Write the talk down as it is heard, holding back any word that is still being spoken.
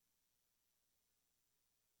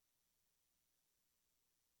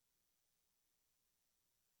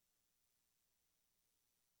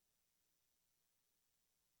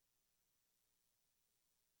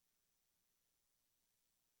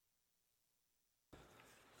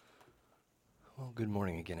Well, good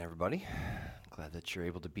morning again, everybody. Glad that you're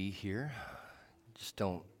able to be here. Just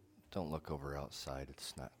don't look over outside.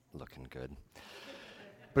 It's not looking good.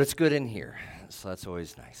 But it's good in here, so that's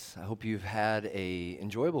always nice. I hope you've had a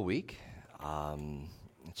enjoyable week.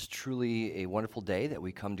 It's truly a wonderful day that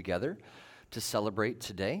we come together to celebrate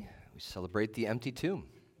today. We celebrate the empty tomb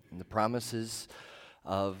and the promises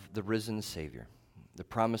of the risen Savior, the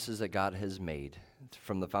promises that God has made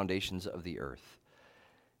from the foundations of the earth.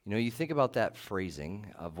 You know, you think about that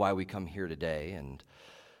phrasing of why we come here today, and,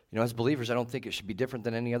 as believers, I don't think it should be different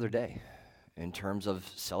than any other day in terms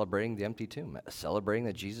of celebrating the empty tomb, celebrating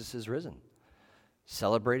that Jesus is risen,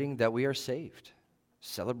 celebrating that we are saved,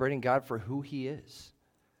 celebrating God for who He is.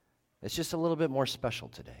 It's just a little bit more special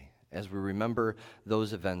today as we remember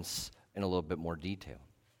those events in a little bit more detail.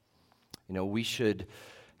 We should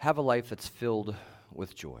have a life that's filled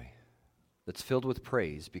with joy, that's filled with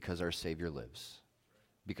praise because our Savior lives,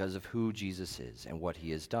 because of who Jesus is and what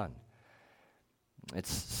He has done.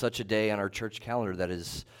 It's such a day on our church calendar that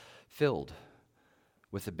is filled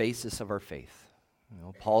with the basis of our faith.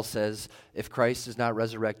 Paul says, if Christ is not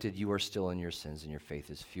resurrected, you are still in your sins and your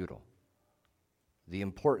faith is futile. The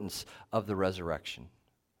importance of the resurrection,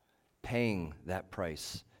 paying that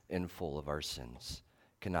price in full of our sins,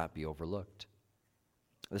 cannot be overlooked.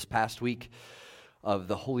 This past week of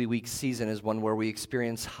the Holy Week season is one where we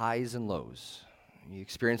experience highs and lows. You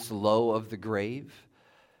experience the low of the grave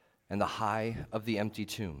and the high of the empty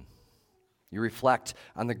tomb. You reflect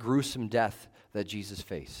on the gruesome death that Jesus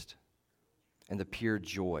faced and the pure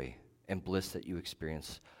joy and bliss that you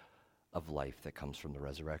experience of life that comes from the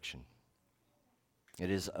resurrection.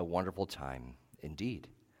 It is a wonderful time indeed.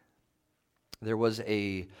 There was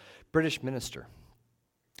a British minister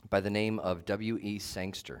by the name of W.E.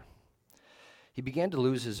 Sangster. He began to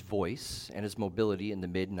lose his voice and his mobility in the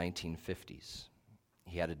mid-1950s.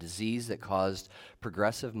 He had a disease that caused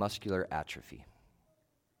progressive muscular atrophy.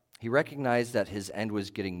 He recognized that his end was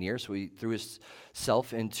getting near, so he threw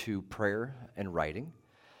himself into prayer and writing.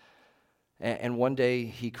 And one day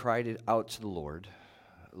he cried out to the Lord,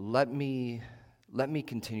 let me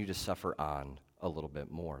continue to suffer on a little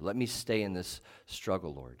bit more. Let me stay in this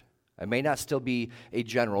struggle, Lord. I may not still be a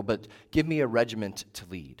general, but give me a regiment to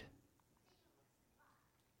lead.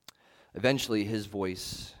 Eventually, his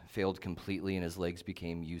voice failed completely and his legs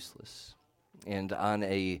became useless. And on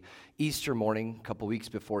a Easter morning, a couple weeks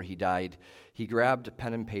before he died, he grabbed a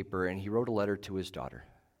pen and paper and he wrote a letter to his daughter.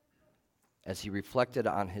 As he reflected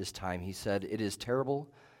on his time, he said, "It is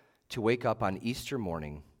terrible to wake up on Easter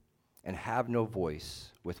morning and have no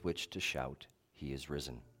voice with which to shout, 'He is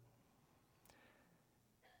risen.'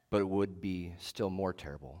 But it would be still more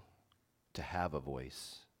terrible to have a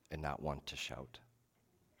voice and not want to shout."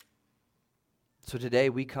 So today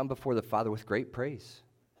we come before the Father with great praise,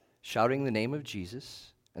 shouting the name of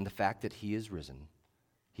Jesus and the fact that He is risen.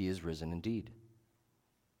 He is risen indeed.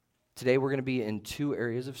 Today we're going to be in two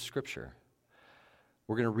areas of Scripture.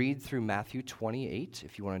 We're going to read through Matthew 28,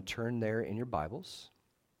 if you want to turn there in your Bibles,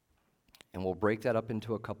 and we'll break that up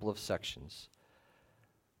into a couple of sections.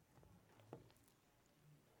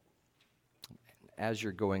 As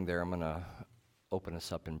you're going there, I'm going to open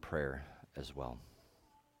us up in prayer as well.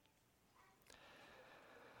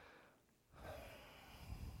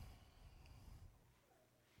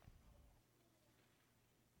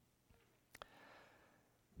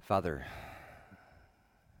 Father,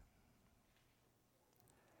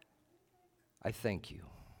 I thank you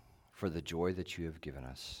for the joy that you have given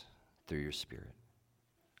us through your Spirit,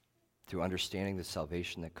 through understanding the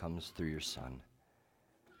salvation that comes through your Son.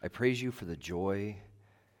 I praise you for the joy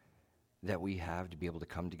that we have to be able to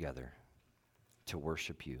come together to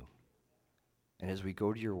worship you. And as we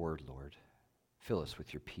go to your word, Lord, fill us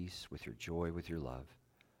with your peace, with your joy, with your love,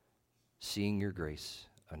 seeing your grace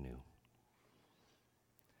anew.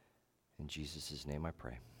 In Jesus' name I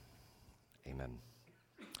pray. Amen.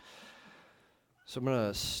 So I'm going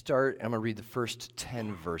to start, and I'm going to read the first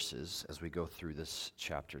 10 verses as we go through this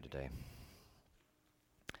chapter today.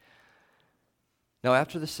 Now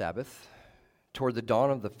after the Sabbath, toward the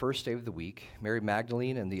dawn of the first day of the week, Mary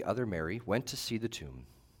Magdalene and the other Mary went to see the tomb.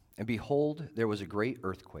 And behold, there was a great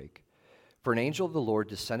earthquake. For an angel of the Lord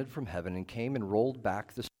descended from heaven and came and rolled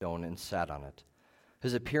back the stone and sat on it.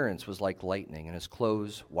 His appearance was like lightning, and his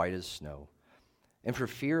clothes white as snow. And for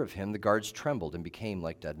fear of him, the guards trembled and became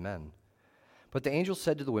like dead men. But the angel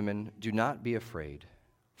said to the women, "Do not be afraid,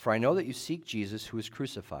 for I know that you seek Jesus who was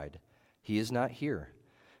crucified. He is not here,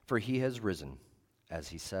 for he has risen, as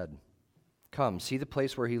he said. Come, see the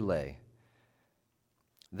place where he lay.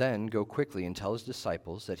 Then go quickly and tell his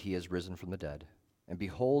disciples that he has risen from the dead. And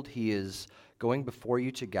behold, he is going before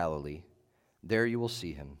you to Galilee. There you will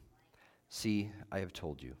see him. See, I have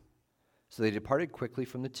told you." So they departed quickly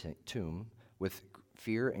from the tomb with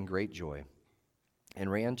fear and great joy,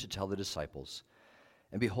 and ran to tell the disciples.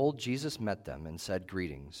 And behold, Jesus met them and said,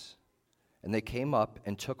 "Greetings." And they came up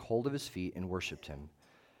and took hold of his feet and worshipped him.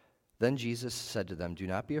 Then Jesus said to them, "Do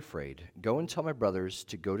not be afraid. Go and tell my brothers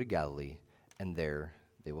to go to Galilee, and there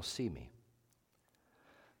they will see me."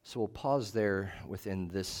 So we'll pause there within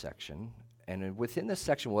this section. And within this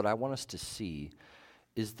section, what I want us to see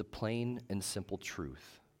is the plain and simple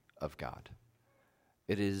truth of God.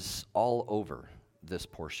 It is all over this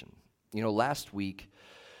portion. You know, last week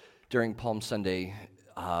during Palm Sunday,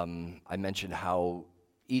 I mentioned how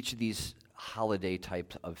each of these holiday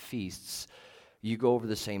type of feasts, you go over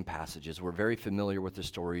the same passages. We're very familiar with the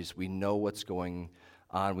stories. We know what's going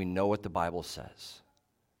on. We know what the Bible says.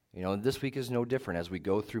 You know, this week is no different as we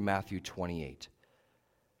go through Matthew 28.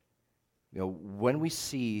 You know, when we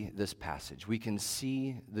see this passage, we can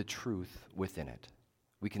see the truth within it.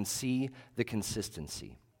 We can see the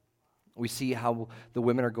consistency. We see how the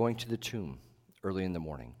women are going to the tomb early in the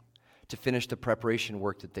morning to finish the preparation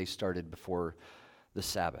work that they started before the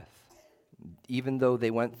Sabbath. Even though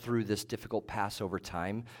they went through this difficult Passover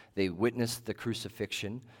time, they witnessed the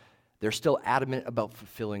crucifixion, they're still adamant about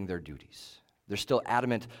fulfilling their duties. They're still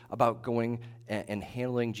adamant about going and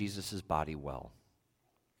handling Jesus' body well.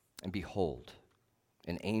 And behold,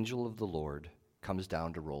 an angel of the Lord comes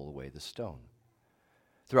down to roll away the stone.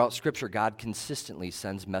 Throughout Scripture, God consistently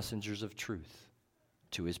sends messengers of truth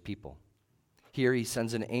to his people. Here, he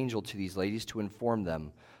sends an angel to these ladies to inform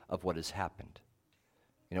them of what has happened.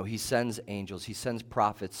 You know, he sends angels, he sends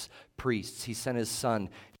prophets, priests, he sent his son,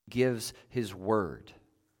 he gives his word,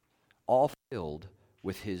 all filled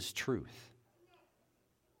with his truth.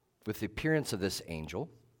 With the appearance of this angel,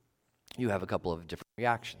 you have a couple of different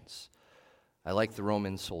reactions. I like the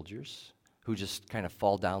Roman soldiers who just kind of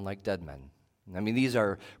fall down like dead men. I mean, these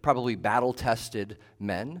are probably battle-tested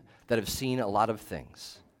men that have seen a lot of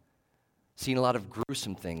things, seen a lot of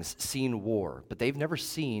gruesome things, seen war, but they've never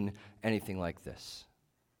seen anything like this.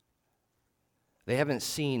 They haven't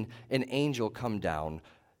seen an angel come down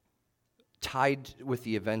tied with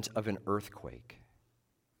the event of an earthquake.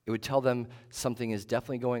 It would tell them something is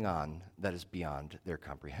definitely going on that is beyond their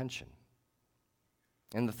comprehension.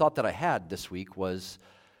 And the thought that I had this week was,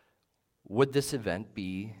 would this event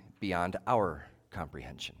be beyond our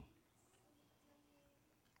comprehension?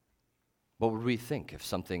 What would we think if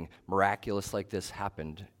something miraculous like this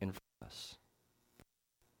happened in front of us?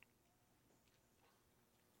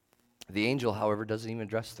 The angel, however, doesn't even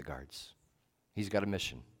address the guards. He's got a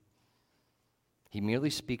mission. He merely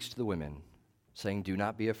speaks to the women, saying, "Do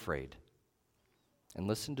not be afraid." And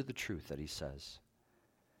listen to the truth that he says.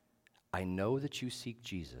 "I know that you seek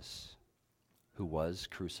Jesus, who was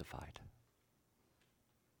crucified."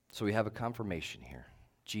 So we have a confirmation here.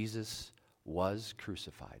 Jesus was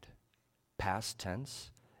crucified. Past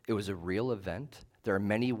tense. It was a real event. There are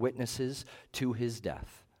many witnesses to his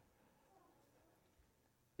death.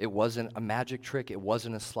 It wasn't a magic trick. It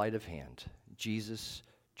wasn't a sleight of hand. Jesus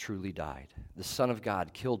truly died. The Son of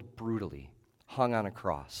God killed brutally, hung on a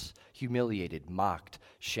cross, humiliated, mocked,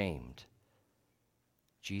 shamed.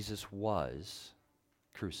 Jesus was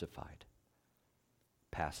crucified.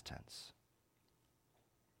 Past tense.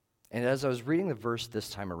 And as I was reading the verse this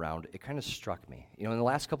time around, it kind of struck me. You know, in the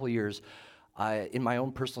last couple of years, in my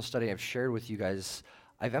own personal study, I've shared with you guys,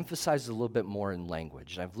 I've emphasized a little bit more in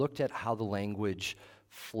language. I've looked at how the language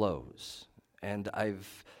flows. And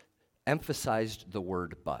I've emphasized the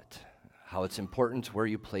word but, how it's important where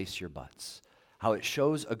you place your buts, how it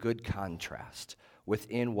shows a good contrast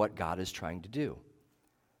within what God is trying to do.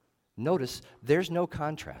 Notice there's no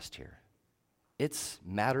contrast here. It's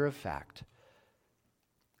matter of fact.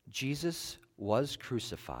 Jesus was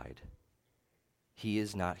crucified. He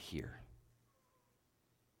is not here.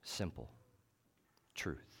 Simple.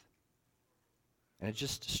 Truth. And it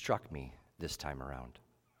just struck me this time around.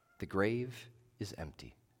 The grave is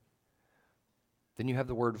empty. Then you have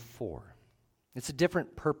the word for. It's a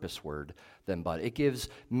different purpose word than but. It gives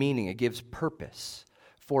meaning, it gives purpose.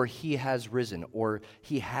 For he has risen, or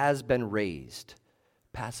he has been raised.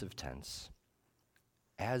 Passive tense.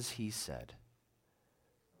 As he said.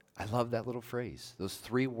 I love that little phrase. Those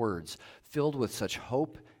three words filled with such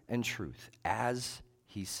hope and truth. As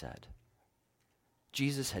he said.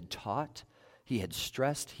 Jesus had taught, he had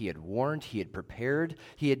stressed, he had warned, he had prepared,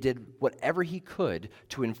 he had did whatever he could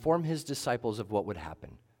to inform his disciples of what would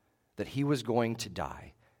happen, that he was going to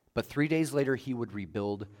die. But 3 days later, he would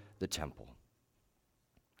rebuild the temple.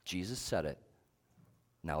 Jesus said it.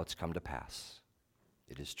 Now it's come to pass.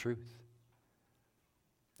 It is truth.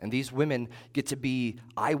 And these women get to be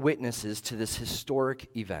eyewitnesses to this historic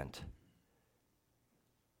event.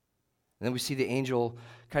 And then we see the angel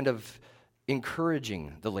kind of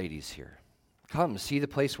encouraging the ladies here. Come, see the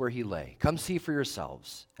place where he lay. Come see for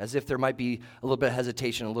yourselves, as if there might be a little bit of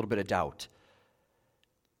hesitation, a little bit of doubt.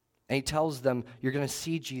 And he tells them, you're going to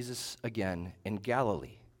see Jesus again in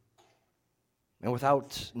Galilee. And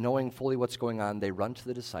without knowing fully what's going on, they run to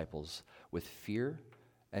the disciples with fear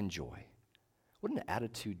and joy. What an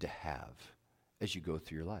attitude to have as you go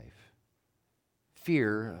through your life.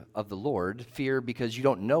 Fear of the Lord, fear because you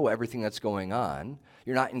don't know everything that's going on.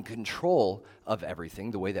 You're not in control of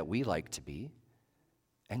everything the way that we like to be.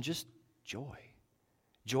 And just joy.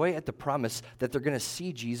 Joy at the promise that they're going to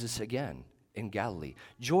see Jesus again in Galilee.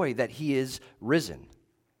 Joy that he is risen.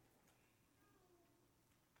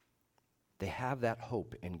 They have that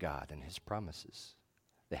hope in God and his promises.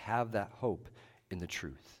 They have that hope in the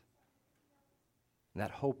truth. And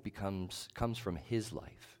that hope comes from his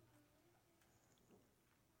life.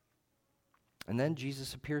 And then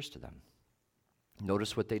Jesus appears to them.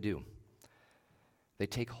 Notice what they do. They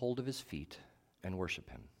take hold of his feet and worship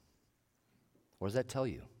him. What does that tell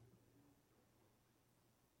you?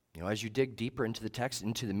 You know, as you dig deeper into the text,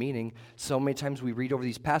 into the meaning, so many times we read over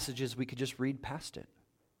these passages, we could just read past it.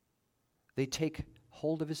 They take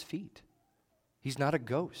hold of his feet. He's not a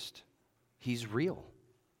ghost. He's real.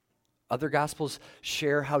 Other gospels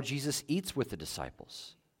share how Jesus eats with the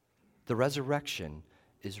disciples. The resurrection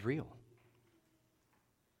is real.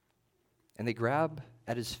 And they grab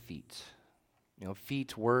at his feet. You know,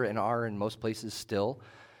 feet were and are in most places still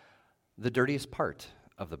the dirtiest part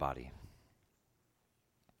of the body.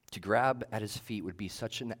 To grab at his feet would be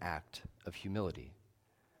such an act of humility.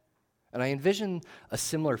 And I envision a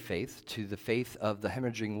similar faith to the faith of the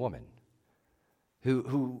hemorrhaging woman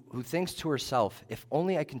who thinks to herself, if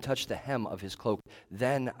only I can touch the hem of his cloak,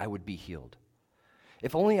 then I would be healed.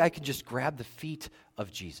 If only I could just grab the feet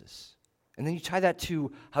of Jesus. And then you tie that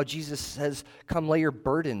to how Jesus says, come lay your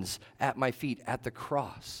burdens at my feet at the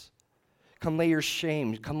cross. Come lay your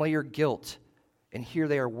shame, come lay your guilt. And here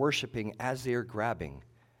they are worshiping as they are grabbing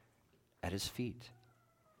at his feet.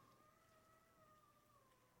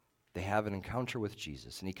 They have an encounter with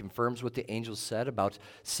Jesus, and he confirms what the angel said about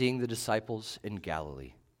seeing the disciples in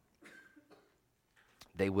Galilee.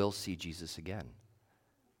 They will see Jesus again.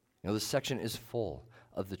 You know, this section is full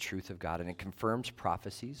of the truth of God, and it confirms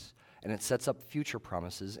prophecies, and it sets up future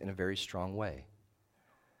promises in a very strong way.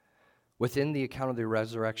 Within the account of the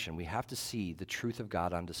resurrection, we have to see the truth of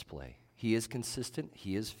God on display. He is consistent.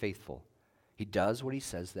 He is faithful. He does what he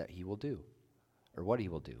says that he will do, or what he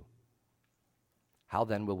will do. How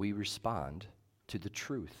then will we respond to the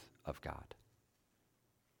truth of God?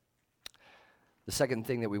 The second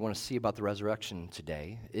thing that we want to see about the resurrection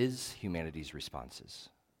today is humanity's responses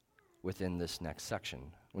within this next section.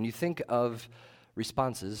 When you think of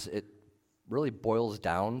responses, it really boils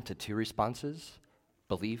down to two responses,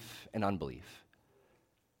 belief and unbelief.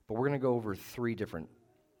 But we're going to go over three different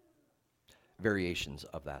variations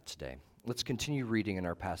of that today. Let's continue reading in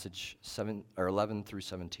our passage 11 through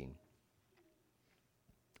 17.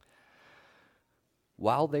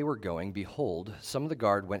 While they were going, behold, some of the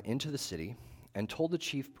guard went into the city and told the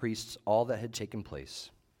chief priests all that had taken place.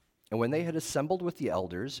 And when they had assembled with the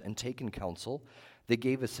elders and taken counsel, they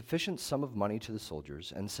gave a sufficient sum of money to the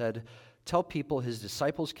soldiers and said, tell people his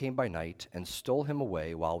disciples came by night and stole him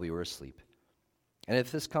away while we were asleep. And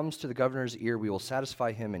if this comes to the governor's ear, we will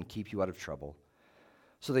satisfy him and keep you out of trouble.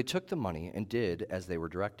 So they took the money and did as they were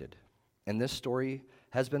directed. And this story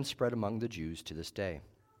has been spread among the Jews to this day.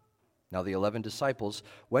 Now the 11 disciples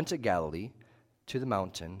went to Galilee, to the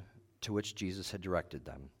mountain to which Jesus had directed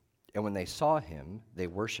them. And when they saw him, they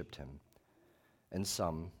worshipped him, and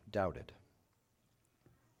some doubted.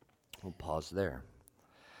 We'll pause there.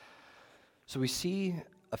 So we see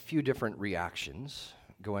a few different reactions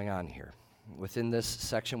going on here. Within this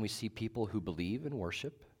section, we see people who believe and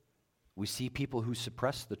worship. We see people who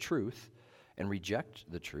suppress the truth and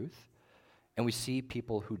reject the truth. And we see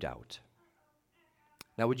people who doubt.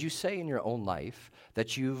 Now, would you say in your own life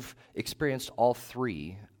that you've experienced all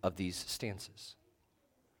three of these stances?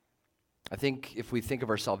 I think if we think of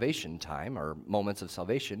our salvation time, or moments of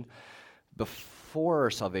salvation, before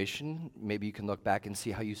our salvation, maybe you can look back and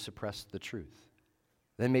see how you suppressed the truth.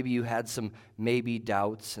 Then maybe you had some maybe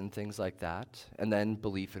doubts and things like that, and then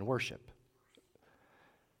belief and worship.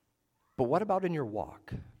 But what about in your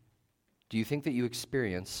walk? Do you think that you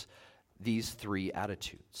experience these three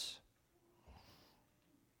attitudes?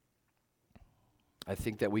 I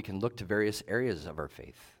think that we can look to various areas of our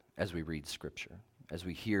faith as we read Scripture, as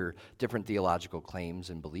we hear different theological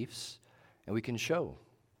claims and beliefs, and we can show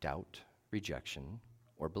doubt, rejection,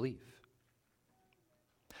 or belief.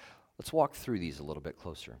 Let's walk through these a little bit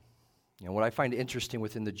closer. What I find interesting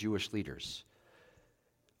within the Jewish leaders,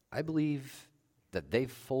 I believe that they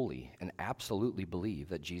fully and absolutely believe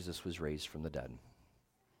that Jesus was raised from the dead.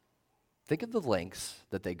 Think of the lengths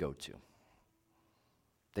that they go to.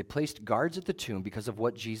 They placed guards at the tomb because of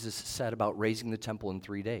what Jesus said about raising the temple in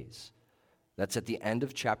 3 days. That's at the end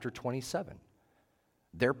of chapter 27.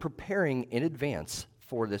 They're preparing in advance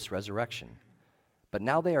for this resurrection. But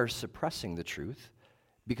now they are suppressing the truth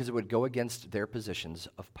because it would go against their positions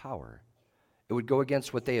of power. It would go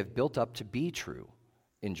against what they have built up to be true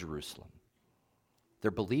in Jerusalem.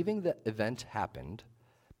 They're believing the event happened,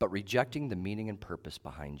 but rejecting the meaning and purpose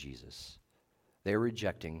behind Jesus. They're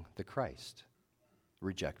rejecting the Christ,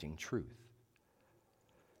 rejecting truth.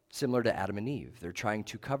 Similar to Adam and Eve, they're trying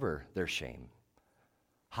to cover their shame,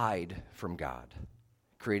 hide from God,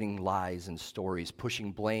 creating lies and stories,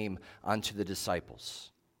 pushing blame onto the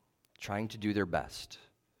disciples, trying to do their best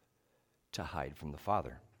to hide from the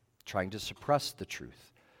Father, trying to suppress the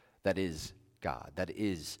truth that is God, that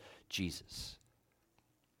is Jesus.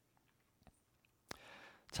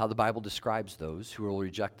 It's how the Bible describes those who will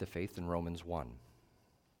reject the faith in Romans 1,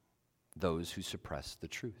 those who suppress the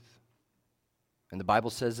truth. And the Bible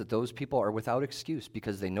says that those people are without excuse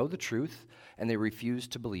because they know the truth and they refuse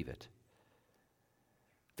to believe it.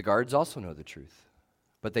 The guards also know the truth,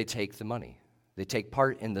 but they take the money. They take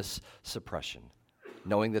part in this suppression,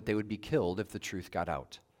 knowing that they would be killed if the truth got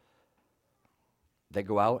out. They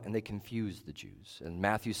go out and they confuse the Jews. And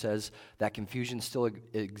Matthew says that confusion still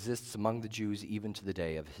exists among the Jews even to the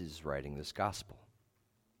day of his writing this gospel.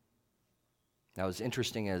 Now, as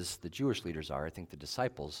interesting as the Jewish leaders are, I think the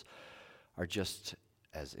disciples are just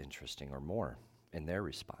as interesting or more in their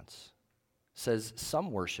response. It says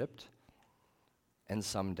some worshiped and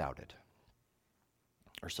some doubted.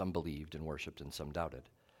 Or some believed and worshiped and some doubted.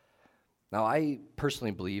 Now, I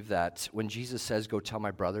personally believe that when Jesus says, "Go tell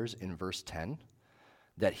my brothers," in verse 10,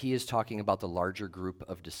 that he is talking about the larger group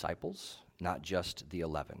of disciples, not just the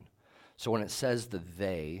 11. So when it says the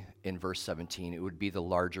they in verse 17, it would be the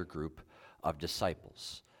larger group of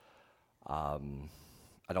disciples.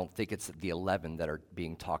 I don't think it's the 11 that are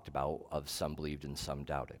being talked about of some believed and some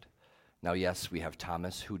doubted. Now, yes, we have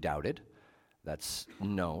Thomas who doubted. That's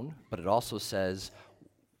known. But it also says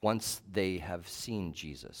once they have seen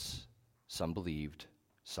Jesus, some believed,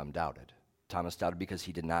 some doubted. Thomas doubted because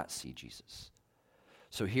he did not see Jesus.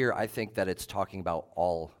 So here I think that it's talking about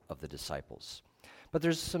all of the disciples. But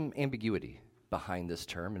there's some ambiguity behind this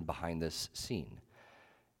term and behind this scene.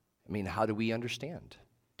 I mean, how do we understand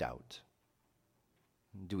doubt?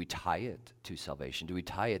 Do we tie it to salvation? Do we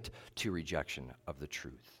tie it to rejection of the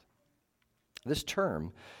truth? This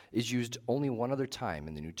term is used only one other time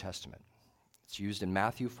in the New Testament. It's used in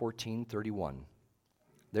Matthew 14:31.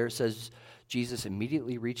 There it says, Jesus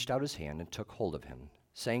immediately reached out his hand and took hold of him,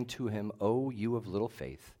 saying to him, "O you of little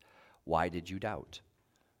faith, why did you doubt?"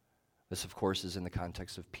 This, of course, is in the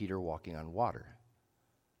context of Peter walking on water.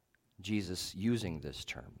 Jesus using this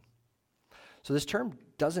term. So this term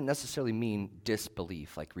doesn't necessarily mean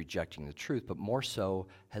disbelief, like rejecting the truth, but more so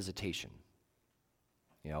hesitation.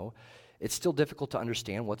 It's still difficult to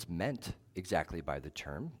understand what's meant exactly by the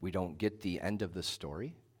term. We don't get the end of the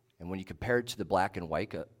story. And when you compare it to the black and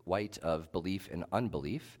white of belief and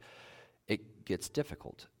unbelief, it gets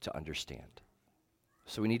difficult to understand.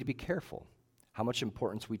 So we need to be careful how much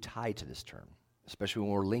importance we tie to this term, especially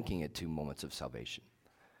when we're linking it to moments of salvation.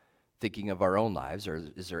 Thinking of our own lives,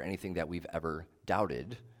 or is there anything that we've ever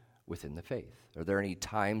doubted within the faith? Are there any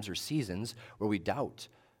times or seasons where we doubt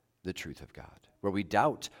the truth of God, where we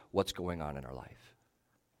doubt what's going on in our life?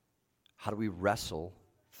 How do we wrestle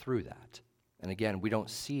through that? And again, we don't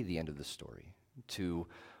see the end of the story to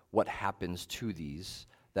what happens to these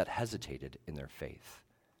that hesitated in their faith.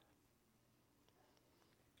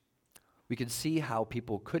 We can see how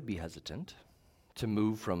people could be hesitant to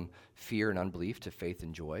move from fear and unbelief to faith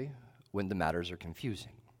and joy when the matters are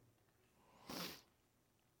confusing.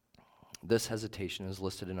 This hesitation is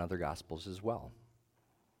listed in other Gospels as well,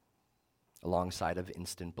 alongside of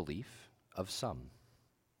instant belief of some.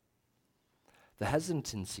 The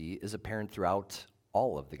hesitancy is apparent throughout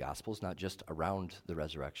all of the Gospels, not just around the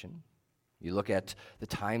resurrection. You look at the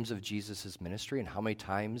times of Jesus' ministry and how many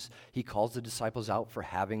times he calls the disciples out for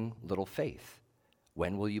having little faith.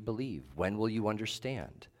 When will you believe? When will you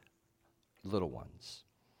understand? Little ones.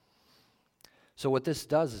 So what this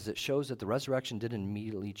does is it shows that the resurrection didn't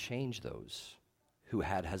immediately change those who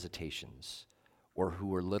had hesitations or who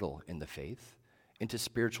were little in the faith into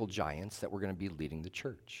spiritual giants that were going to be leading the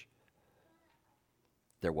church.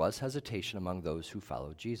 There was hesitation among those who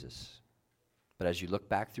followed Jesus. But as you look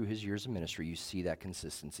back through his years of ministry, you see that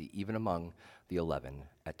consistency, even among the 11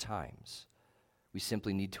 at times. We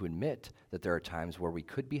simply need to admit that there are times where we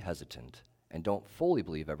could be hesitant and don't fully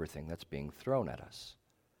believe everything that's being thrown at us.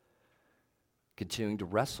 Continuing to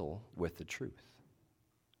wrestle with the truth,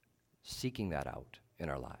 seeking that out in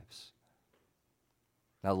our lives.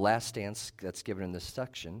 Now, the last stance that's given in this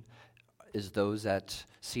section is those that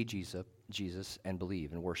see Jesus and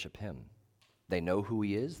believe and worship him. They know who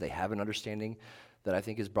he is. They have an understanding that I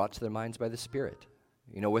think is brought to their minds by the Spirit.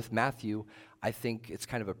 You know, with Matthew, I think it's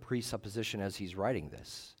kind of a presupposition as he's writing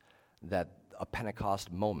this, that a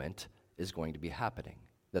Pentecost moment is going to be happening,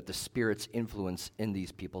 that the Spirit's influence in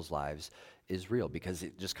these people's lives is real, because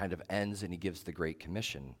it just kind of ends and he gives the Great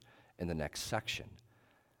Commission in the next section.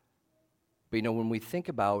 But you know, when we think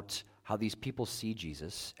about how these people see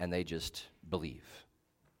Jesus and they just believe,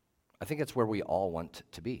 I think that's where we all want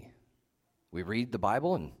to be. We read the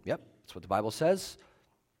Bible and, yep, that's what the Bible says.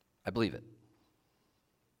 I believe it.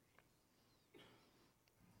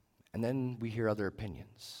 And then we hear other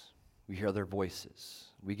opinions. We hear other voices.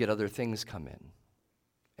 We get other things come in.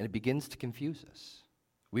 And it begins to confuse us.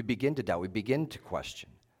 We begin to doubt. We begin to question.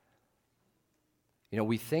 You know,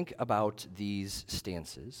 we think about these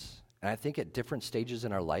stances, and I think at different stages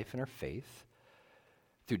in our life and our faith,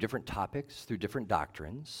 through different topics, through different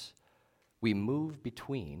doctrines, we move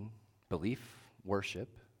between belief, worship,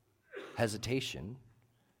 hesitation,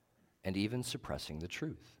 and even suppressing the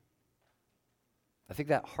truth. I think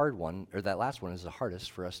that hard one, or that last one, is the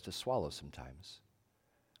hardest for us to swallow sometimes.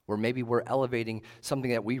 Where maybe we're elevating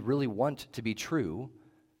something that we really want to be true,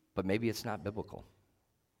 but maybe it's not biblical.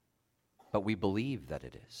 But we believe that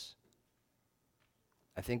it is.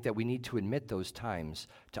 I think that we need to admit those times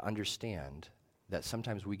to understand that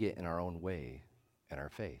sometimes we get in our own way in our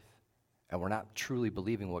faith, and we're not truly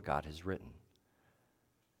believing what God has written.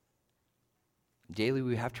 Daily,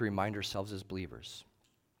 we have to remind ourselves as believers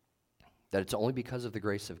that it's only because of the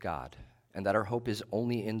grace of God, and that our hope is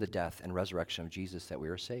only in the death and resurrection of Jesus that we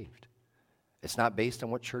are saved. It's not based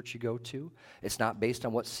on what church you go to. It's not based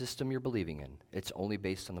on what system you're believing in. It's only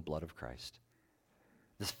based on the blood of Christ.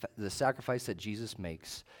 The sacrifice that Jesus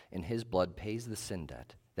makes in his blood pays the sin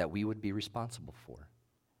debt that we would be responsible for.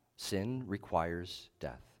 Sin requires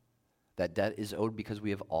death. That debt is owed because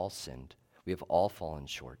we have all sinned. We have all fallen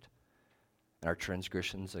short. And our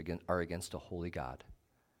transgressions are against a holy God.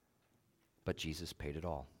 But Jesus paid it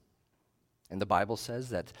all. And the Bible says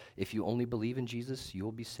that if you only believe in Jesus, you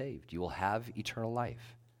will be saved. You will have eternal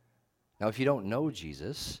life. Now, if you don't know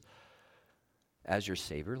Jesus as your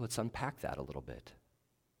Savior, let's unpack that a little bit.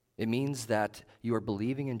 It means that you are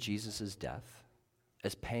believing in Jesus' death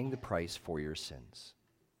as paying the price for your sins.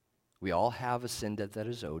 We all have a sin debt that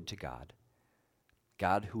is owed to God,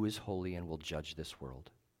 God who is holy and will judge this world.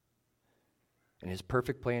 In his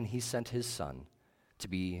perfect plan, he sent his Son to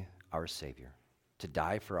be our Savior, to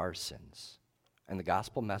die for our sins. And the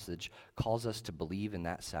gospel message calls us to believe in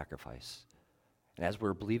that sacrifice. And as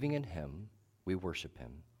we're believing in him, we worship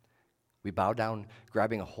him. We bow down,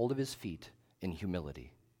 grabbing a hold of his feet in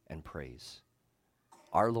humility and praise.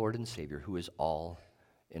 Our Lord and Savior, who is all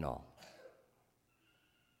in all.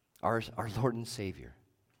 Our Lord and Savior,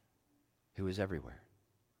 who is everywhere,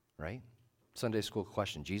 right? Sunday school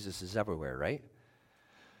question, Jesus is everywhere, right?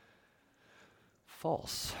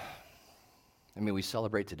 False. I mean, we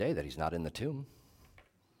celebrate today that he's not in the tomb.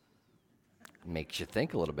 Makes you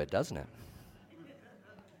think a little bit, doesn't it?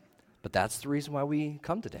 But that's the reason why we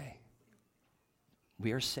come today.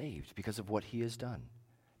 We are saved because of what he has done,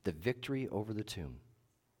 the victory over the tomb.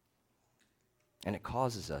 And it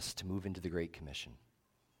causes us to move into the Great Commission.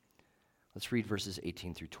 Let's read verses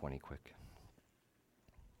 18 through 20 quick.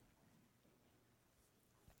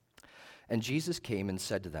 And Jesus came and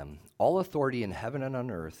said to them, "All authority in heaven and on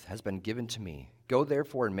earth has been given to me. Go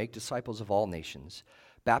therefore and make disciples of all nations,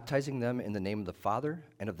 baptizing them in the name of the Father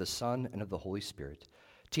and of the Son and of the Holy Spirit,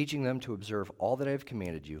 teaching them to observe all that I have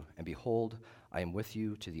commanded you. And behold, I am with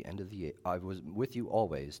you to the end of the I was with you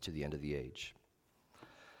always to the end of the age."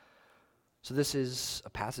 So this is a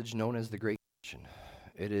passage known as the Great Commission.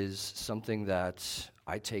 It is something that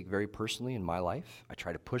I take very personally in my life. I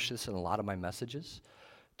try to push this in a lot of my messages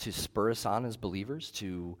to spur us on as believers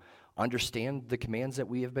to understand the commands that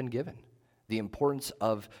we have been given, the importance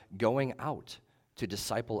of going out to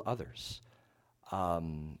disciple others.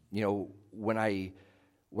 When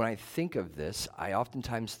I think of this, I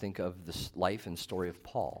oftentimes think of the life and story of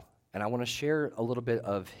Paul. And I want to share a little bit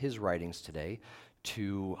of his writings today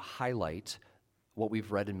to highlight what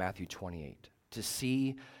we've read in Matthew 28, to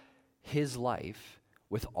see his life,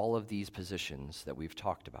 with all of these positions that we've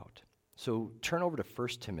talked about. So turn over to 1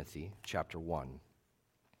 Timothy chapter 1.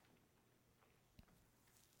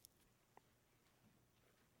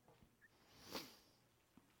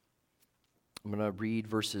 I'm going to read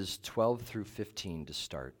verses 12 through 15 to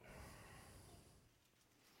start.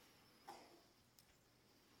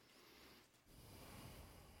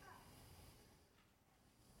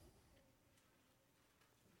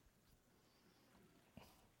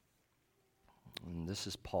 And this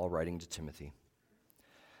is Paul writing to Timothy.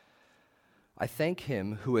 I thank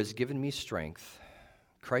him who has given me strength,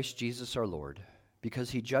 Christ Jesus our Lord,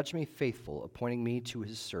 because he judged me faithful, appointing me to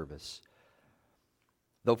his service.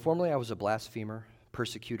 Though formerly I was a blasphemer,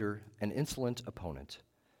 persecutor, and insolent opponent,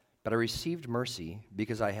 but I received mercy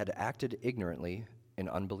because I had acted ignorantly in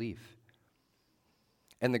unbelief.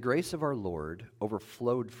 And the grace of our Lord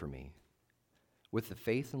overflowed for me with the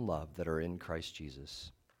faith and love that are in Christ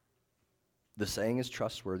Jesus. The saying is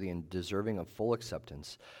trustworthy and deserving of full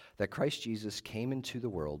acceptance, that Christ Jesus came into the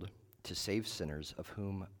world to save sinners, of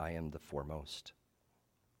whom I am the foremost.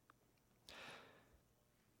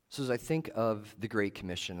 So as I think of the Great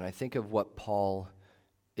Commission, and I think of what Paul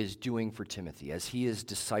is doing for Timothy, as he is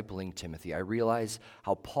discipling Timothy, I realize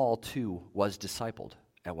how Paul too was discipled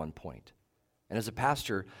at one point. And as a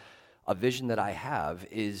pastor, a vision that I have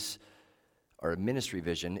is, or a ministry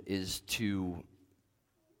vision, is to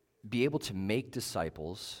be able to make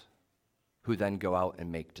disciples who then go out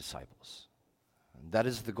and make disciples. And that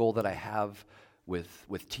is the goal that I have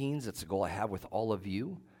with teens. It's the goal I have with all of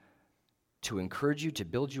you, to encourage you, to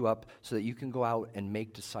build you up so that you can go out and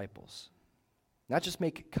make disciples. Not just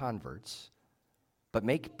make converts, but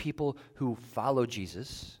make people who follow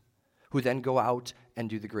Jesus, who then go out and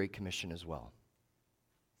do the Great Commission as well.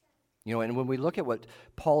 You know, and when we look at what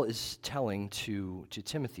Paul is telling to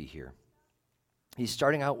Timothy here, he's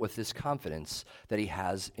starting out with this confidence that he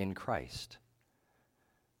has in Christ.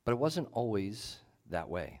 But it wasn't always that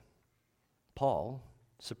way. Paul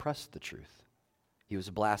suppressed the truth. He was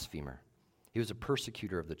a blasphemer. He was a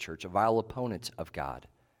persecutor of the church, a vile opponent of God.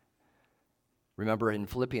 Remember in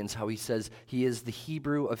Philippians how he says he is the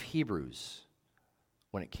Hebrew of Hebrews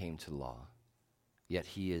when it came to law, yet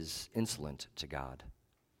he is insolent to God.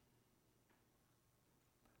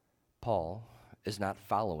 Paul is not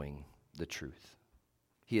following the truth.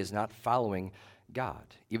 He is not following God,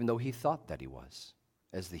 even though he thought that he was,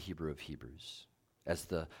 as the Hebrew of Hebrews, as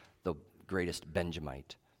the greatest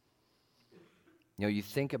Benjamite. You know, you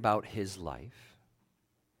think about his life.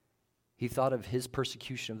 He thought of his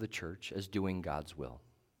persecution of the church as doing God's will.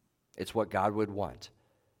 It's what God would want,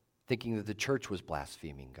 thinking that the church was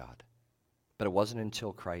blaspheming God. But it wasn't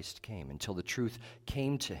until Christ came, until the truth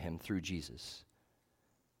came to him through Jesus,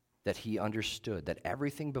 that he understood that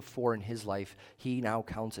everything before in his life he now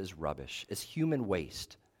counts as rubbish, as human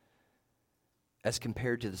waste, as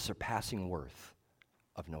compared to the surpassing worth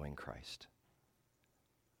of knowing Christ.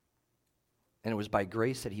 And it was by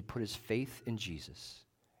grace that he put his faith in Jesus,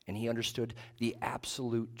 and he understood the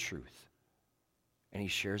absolute truth. And he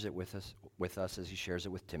shares it with us as he shares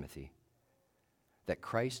it with Timothy, that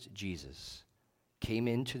Christ Jesus came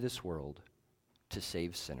into this world to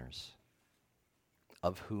save sinners,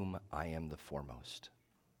 of whom I am the foremost.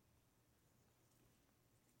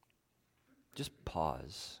 Just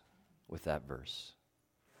pause with that verse.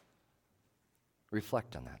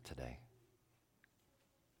 Reflect on that today.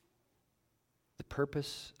 The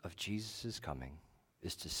purpose of Jesus' coming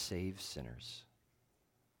is to save sinners,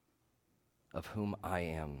 of whom I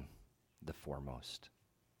am the foremost.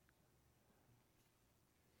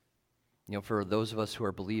 You know, for those of us who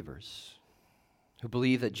are believers, who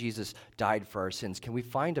believe that Jesus died for our sins, can we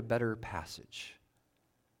find a better passage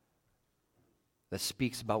that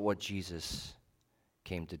speaks about what Jesus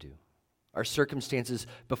came to do? Our circumstances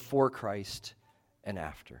before Christ and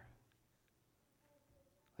after.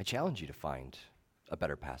 I challenge you to find a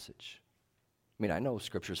better passage. I mean, I know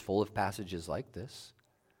Scripture's full of passages like this,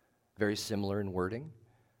 very similar in wording.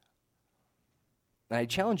 And I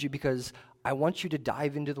challenge you because I want you to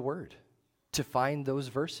dive into the Word, to find those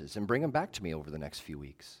verses and bring them back to me over the next few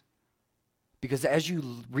weeks. Because as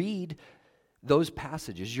you read those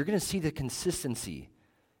passages, you're going to see the consistency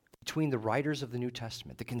between the writers of the New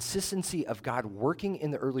Testament, the consistency of God working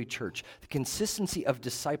in the early church, the consistency of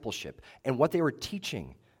discipleship and what they were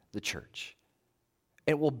teaching the church.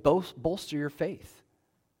 And it will bolster your faith.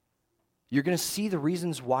 You're going to see the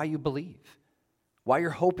reasons why you believe, why your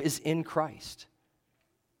hope is in Christ.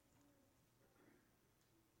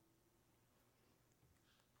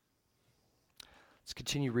 Let's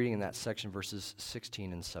continue reading in that section, verses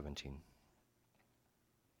 16 and 17.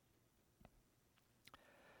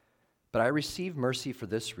 But I receive mercy for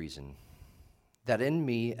this reason, that in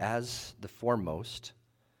me as the foremost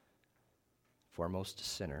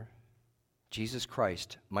sinner, Jesus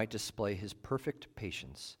Christ might display his perfect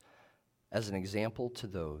patience as an example to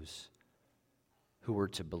those who were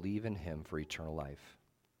to believe in him for eternal life.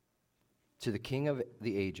 To the King of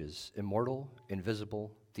the ages, immortal,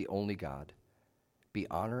 invisible, the only God, be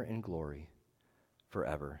honor and glory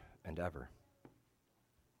forever and ever.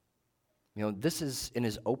 You know, this is in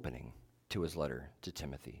his opening to his letter to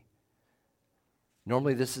Timothy.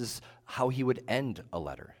 Normally, this is how he would end a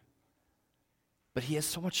letter. But he has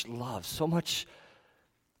so much love, so much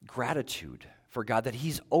gratitude for God that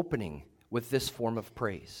he's opening with this form of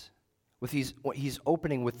praise. He's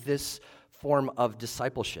opening with this form of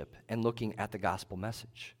discipleship and looking at the gospel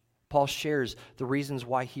message. Paul shares the reasons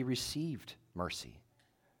why he received mercy.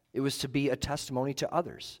 It was to be a testimony to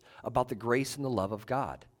others about the grace and the love of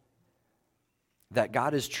God. That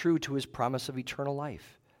God is true to his promise of eternal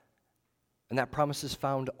life. And that promise is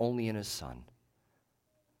found only in his Son.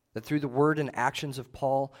 That through the word and actions of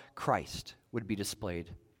Paul, Christ would be displayed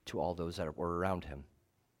to all those that were around him.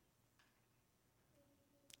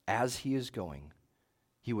 As he is going,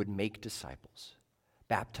 he would make disciples,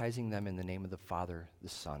 baptizing them in the name of the Father, the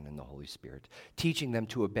Son, and the Holy Spirit, teaching them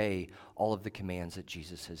to obey all of the commands that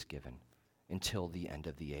Jesus has given until the end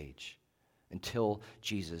of the age, until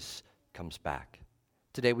Jesus comes back.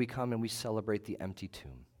 Today we come and we celebrate the empty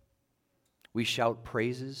tomb. We shout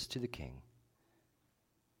praises to the King.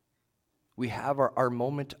 We have our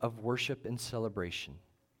moment of worship and celebration,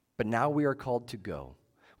 but now we are called to go.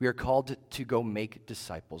 We are called to go make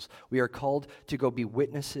disciples. We are called to go be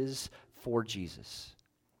witnesses for Jesus,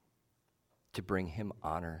 to bring him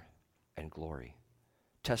honor and glory,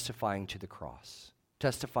 testifying to the cross,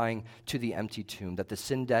 testifying to the empty tomb, that the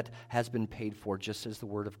sin debt has been paid for just as the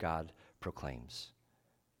word of God proclaims.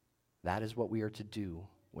 That is what we are to do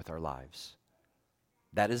with our lives.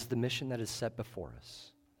 That is the mission that is set before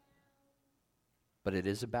us. But it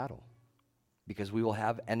is a battle, because we will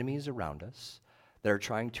have enemies around us that are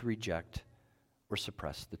trying to reject or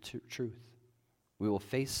suppress the truth. We will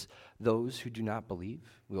face those who do not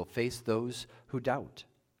believe. We will face those who doubt.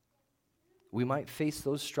 We might face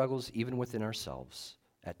those struggles even within ourselves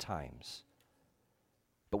at times.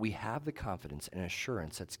 But we have the confidence and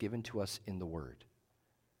assurance that's given to us in the Word.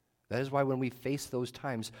 That is why when we face those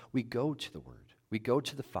times, we go to the Word. We go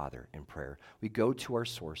to the Father in prayer. We go to our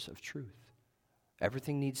source of truth.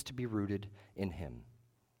 Everything needs to be rooted in him.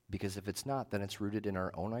 Because if it's not, then it's rooted in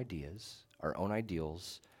our own ideas, our own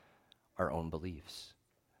ideals, our own beliefs.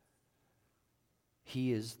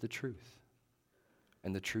 He is the truth.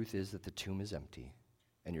 And the truth is that the tomb is empty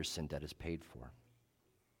and your sin debt is paid for.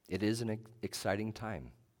 It is an exciting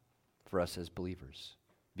time for us as believers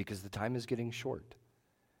because the time is getting short.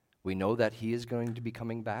 We know that he is going to be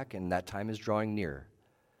coming back and that time is drawing near.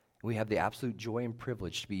 We have the absolute joy and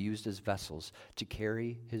privilege to be used as vessels to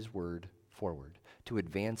carry his word forward, to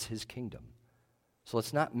advance his kingdom. So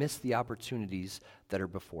let's not miss the opportunities that are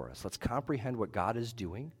before us. Let's comprehend what God is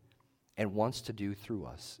doing and wants to do through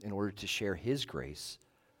us in order to share his grace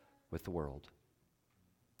with the world.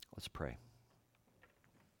 Let's pray.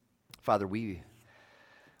 Father, we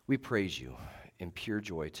praise you in pure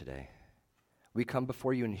joy today. We come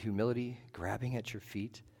before you in humility, grabbing at your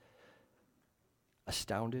feet,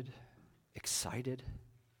 astounded, excited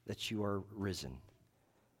that you are risen.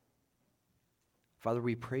 Father,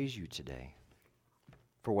 we praise you today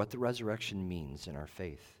for what the resurrection means in our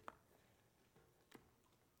faith,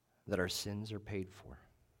 that our sins are paid for,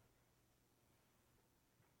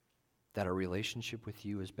 that our relationship with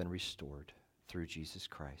you has been restored through Jesus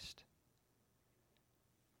Christ.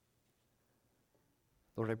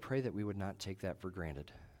 Lord, I pray that we would not take that for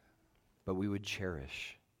granted, but we would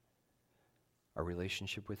cherish our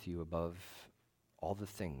relationship with you above all the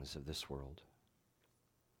things of this world.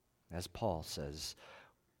 As Paul says,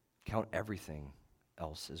 count everything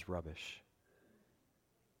else as rubbish.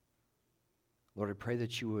 Lord, I pray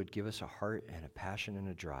that you would give us a heart and a passion and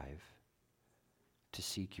a drive to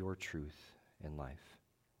seek your truth in life.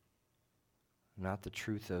 Not the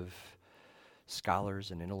truth of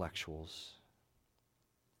scholars and intellectuals,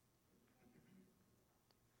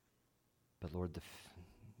 but Lord, the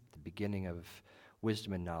beginning of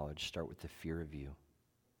wisdom and knowledge start with the fear of you.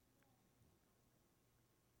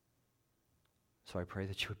 So I pray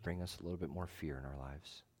that you would bring us a little bit more fear in our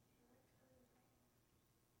lives.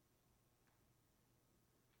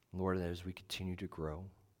 Lord, that as we continue to grow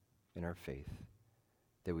in our faith,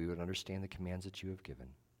 that we would understand the commands that you have given,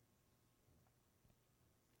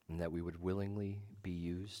 and that we would willingly be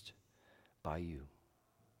used by you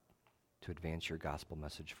to advance your gospel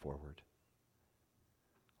message forward.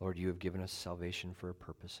 Lord, you have given us salvation for a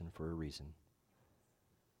purpose and for a reason.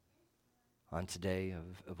 On today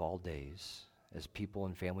of all days, as people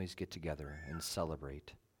and families get together and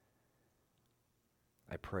celebrate,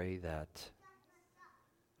 I pray that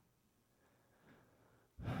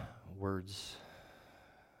words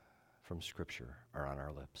from Scripture are on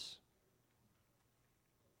our lips.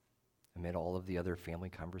 Amid all of the other family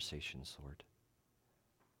conversations, Lord,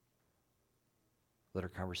 let our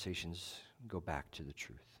conversations go back to the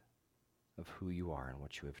truth of who you are and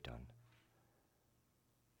what you have done.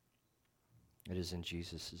 It is in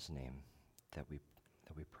Jesus' name that we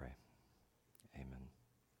pray. Amen.